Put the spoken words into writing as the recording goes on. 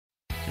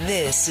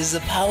This is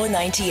a Power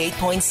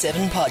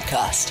 98.7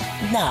 podcast.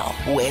 Now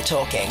we're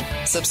talking.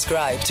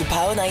 Subscribe to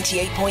Power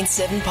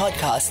 98.7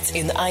 podcasts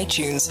in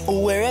iTunes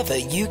or wherever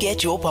you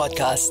get your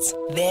podcasts.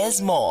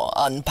 There's more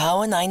on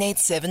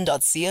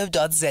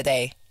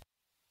power987.co.za.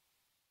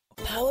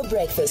 Power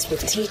Breakfast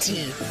with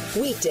TT.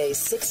 Weekdays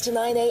 6 to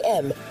 9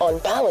 a.m. on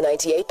Power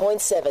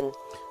 98.7.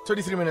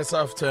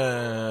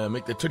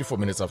 24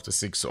 minutes after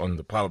 6 on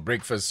the Power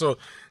Breakfast. So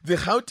the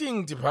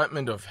Gauteng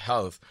Department of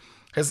Health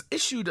has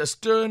issued a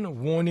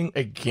stern warning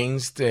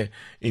against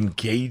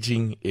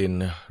engaging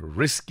in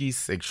risky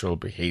sexual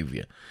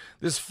behavior.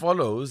 This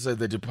follows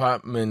the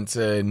department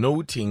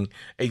noting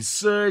a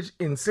surge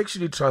in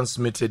sexually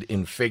transmitted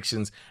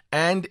infections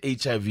and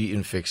HIV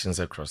infections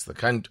across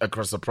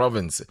the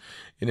province.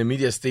 In a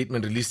media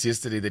statement released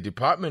yesterday, the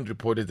department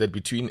reported that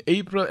between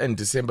April and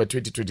December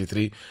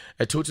 2023,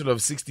 a total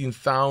of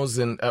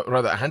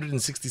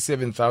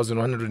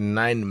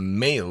 167,109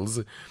 males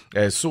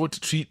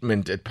sought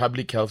treatment at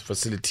public health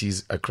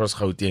facilities across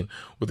Gauteng,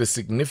 with a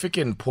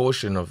significant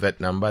portion of that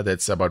number,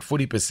 that's about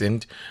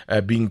 40%,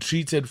 being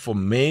treated for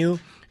male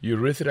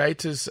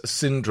urethritis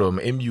syndrome,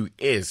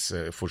 MUS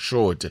for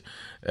short.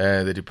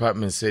 The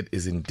department said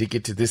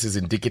this is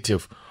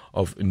indicative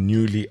of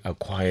newly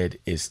acquired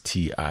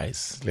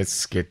STIs.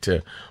 Let's get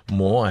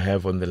more. I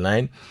have on the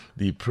line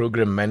the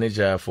program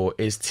manager for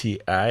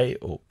STI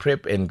or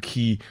PrEP and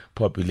key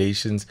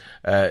populations,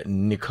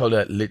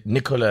 Nichola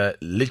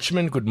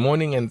Litchman. Good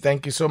morning and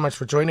thank you so much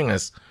for joining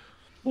us.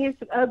 Yes,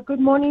 good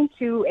morning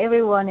to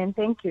everyone and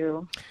thank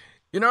you.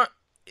 You know,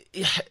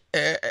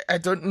 I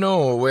don't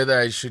know whether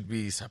I should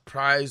be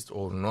surprised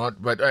or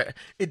not, but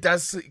it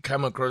does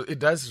come across,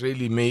 it is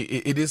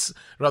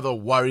rather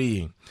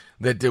worrying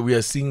that we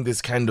are seeing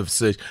this kind of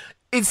surge.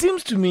 It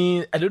seems to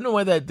me, I don't know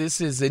whether this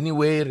is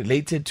anyway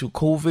related to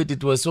COVID.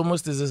 It was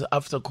almost as if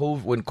after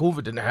COVID, when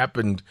COVID had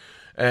happened,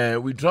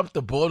 we dropped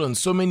the ball on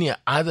so many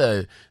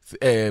other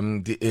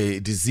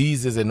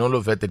diseases and all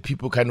of that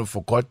people kind of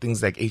forgot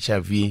things like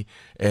HIV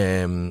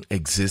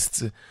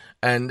exists.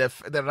 And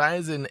the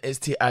rise in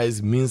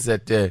STIs means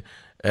that it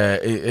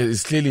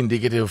is clearly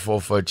indicative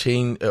of a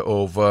chain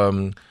of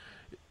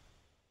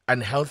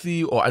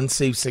unhealthy or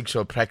unsafe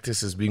sexual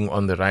practices being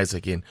on the rise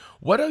again.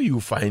 What are you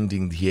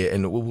finding here,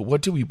 and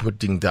what are we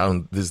putting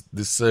down this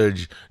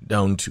surge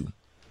down to?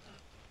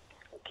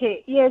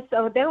 Okay, yes,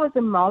 so that was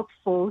a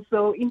mouthful.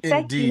 So in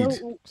fact,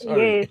 Sorry,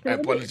 yes, I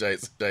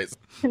apologize, guys.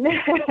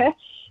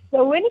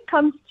 So when it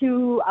comes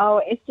to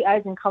our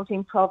STIs in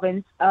Gauteng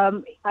province,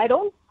 I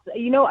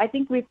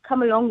think we've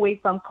come a long way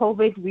from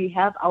COVID. We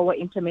have our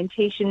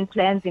implementation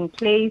plans in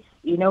place,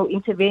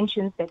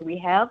 interventions that we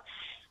have,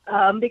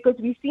 because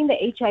we've seen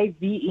the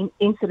HIV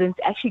incidence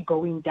actually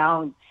going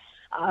down.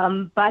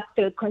 But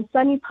the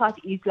concerning part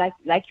is,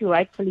 like you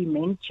rightfully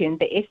mentioned,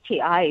 the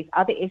STIs,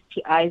 other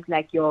STIs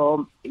like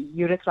your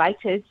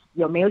urethritis,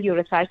 your male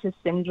urethritis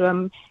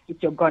syndrome,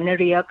 it's your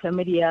gonorrhea,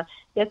 chlamydia,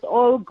 that's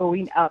all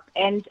going up.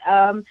 And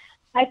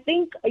I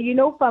think,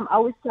 from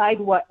our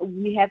side, what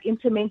we have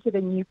implemented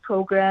a new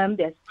program.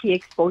 There's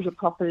pre-exposure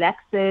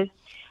prophylaxis.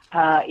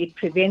 It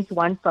prevents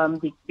one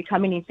from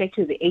becoming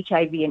infected with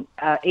HIV and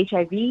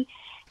HIV.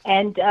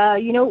 And,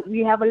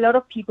 we have a lot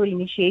of people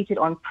initiated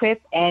on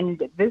PrEP,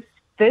 and this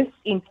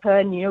in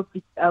turn,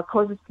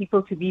 causes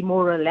people to be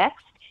more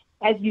relaxed.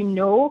 As you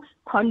know,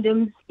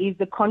 condoms is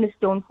the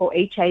cornerstone for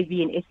HIV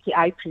and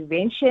STI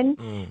prevention.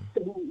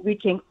 So we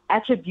can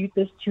attribute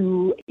this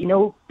to,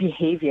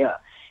 behavior.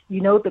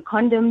 The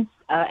condoms,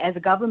 as a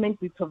government,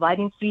 we're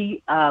providing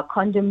free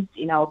condoms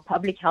in our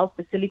public health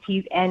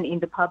facilities and in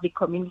the public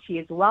community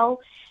as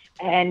well.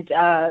 And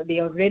they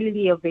are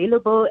readily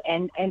available.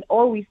 And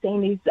all we're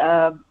saying is,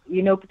 the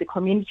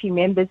community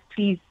members,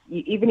 please,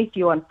 even if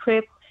you're on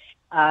PrEP,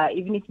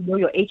 even if you know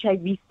your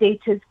HIV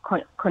status,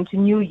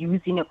 continue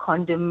using a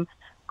condom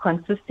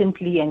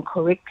consistently and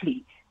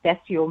correctly.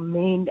 That's your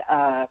main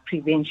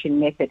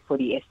prevention method for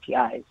the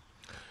STIs.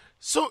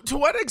 So to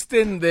what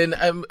extent then,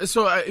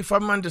 if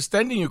I'm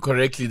understanding you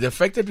correctly, the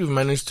fact that we've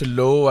managed to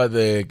lower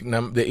the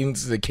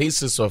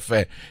cases of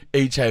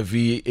HIV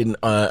in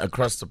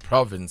across the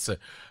province,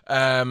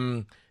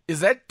 is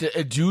that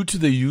due to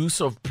the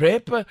use of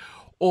PrEP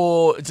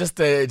or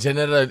just a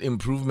general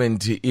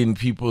improvement in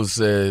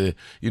people's,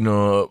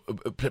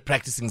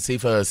 practicing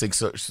safer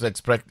sex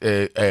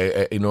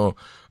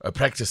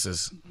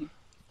practices?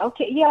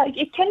 Okay, yeah,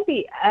 it can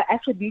be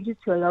attributed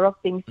to a lot of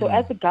things. So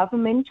as a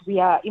government, we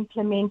are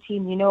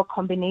implementing, a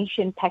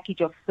combination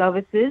package of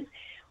services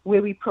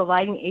where we're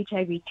providing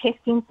HIV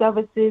testing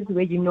services,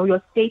 where you know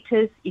your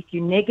status. If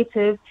you're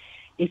negative,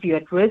 if you're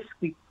at risk,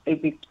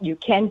 you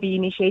can be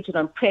initiated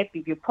on PrEP.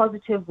 If you're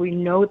positive, we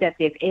know that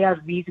there's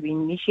ARVs. We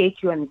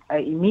initiate you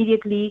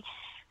immediately.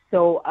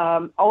 So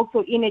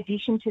also, in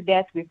addition to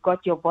that, we've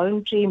got your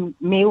voluntary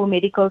male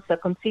medical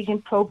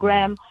circumcision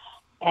program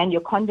and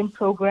your condom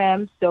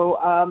program. So,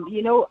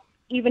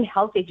 even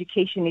health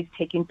education is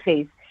taking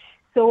place.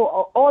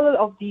 So all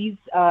of these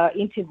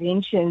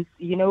interventions,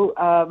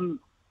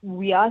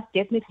 we are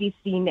definitely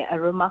seeing a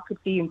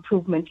remarkable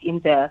improvement in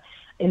the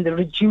in the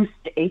reduced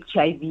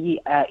HIV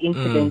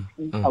incidence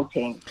in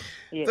Gauteng.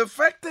 Yes. The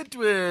fact that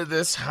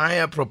this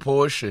higher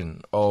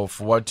proportion of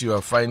what you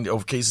are finding,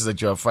 of cases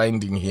that you are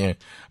finding here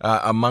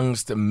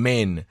amongst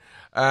men,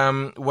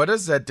 what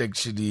does that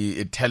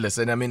actually tell us?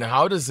 And I mean,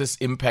 how does this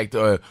impact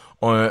or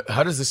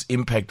how does this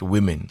impact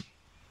women?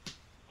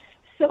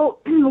 So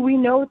we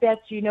know that,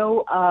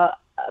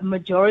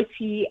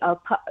 majority of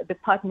the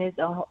partners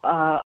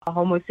are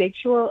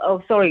homosexual,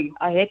 are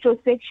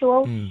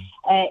heterosexual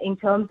in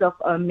terms of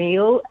a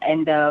male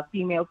and a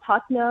female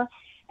partner.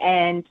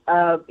 And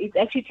it's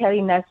actually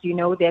telling us,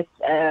 that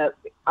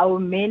our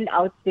men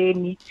out there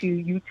need to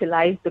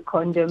utilize the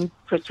condoms,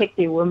 protect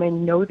their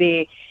women,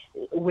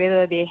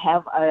 whether they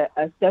have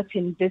a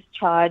certain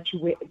discharge,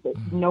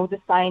 know the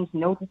signs,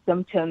 know the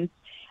symptoms,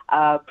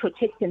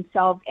 protect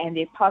themselves and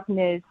their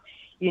partners.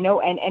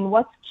 And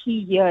what's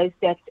key here is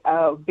that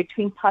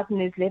between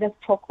partners, let us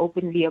talk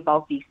openly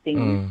about these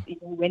things.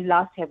 When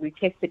last have we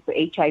tested for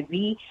HIV?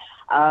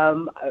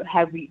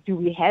 Do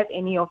we have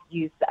any of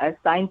these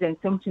signs and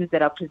symptoms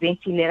that are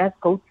presenting? Let us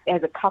go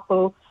as a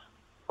couple,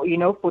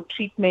 for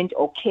treatment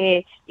or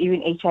care,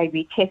 even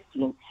HIV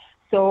testing.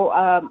 So,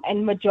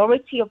 and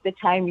majority of the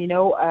time,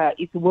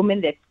 it's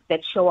women that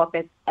show up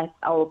at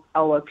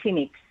our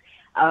clinics.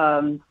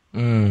 And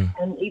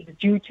it's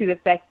due to the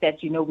fact that,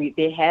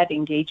 they had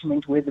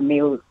engagement with a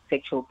male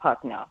sexual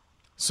partner.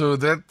 So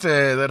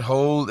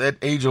that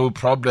age-old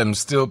problem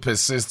still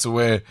persists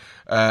where,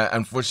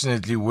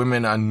 unfortunately,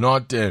 women are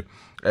not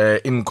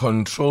in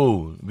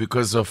control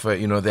because of,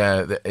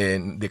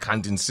 they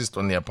can't insist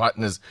on their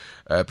partners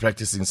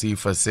practicing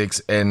safer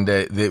sex and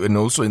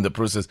also in the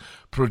process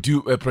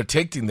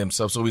protecting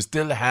themselves. So we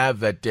still have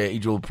that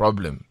age-old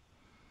problem.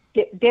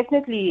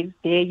 Definitely is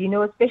there,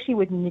 especially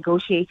with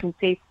negotiating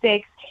safe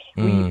sex.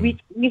 We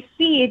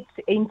see it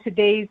in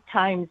today's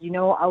times,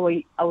 our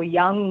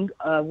young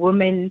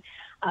women,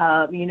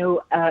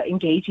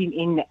 engaging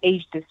in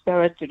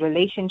age-disparate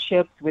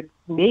relationships with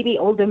maybe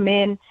older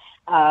men.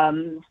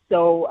 And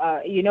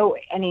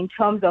in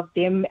terms of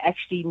them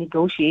actually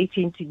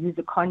negotiating to use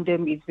a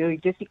condom is very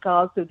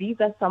difficult. So these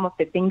are some of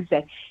the things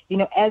that,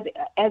 as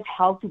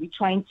health, we're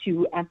trying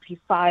to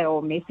amplify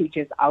our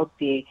messages out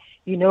there.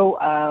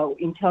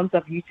 In terms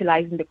of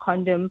utilizing the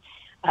condom,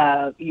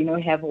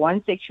 have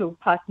one sexual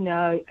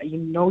partner,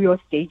 your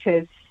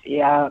status,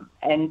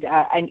 and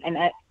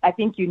I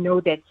think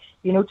that,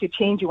 to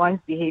change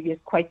one's behavior is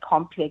quite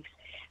complex.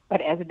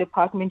 But as a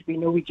department, we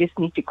know we just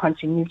need to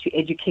continue to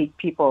educate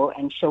people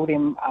and show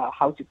them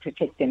how to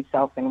protect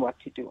themselves and what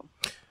to do.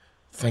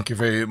 Thank you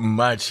very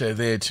much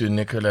there to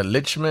Nichola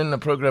Litchman, a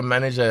program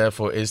manager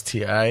for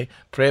STI,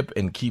 PrEP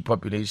and key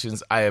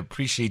populations. I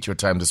appreciate your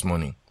time this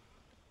morning.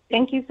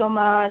 Thank you so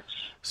much.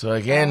 So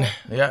again,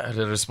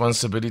 the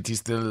responsibility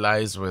still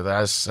lies with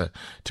us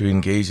to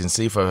engage in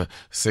safer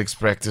sex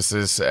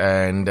practices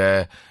and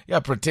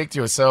protect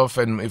yourself.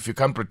 And if you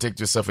can't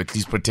protect yourself, at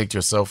least protect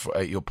yourself,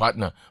 your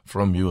partner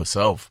from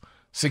yourself.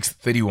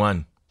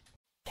 6:31.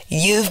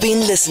 You've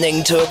been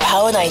listening to a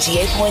Power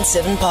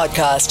 98.7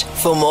 podcast.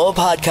 For more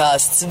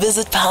podcasts,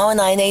 visit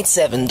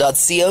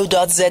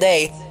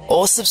power987.co.za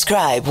or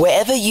subscribe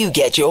wherever you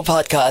get your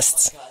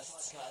podcasts.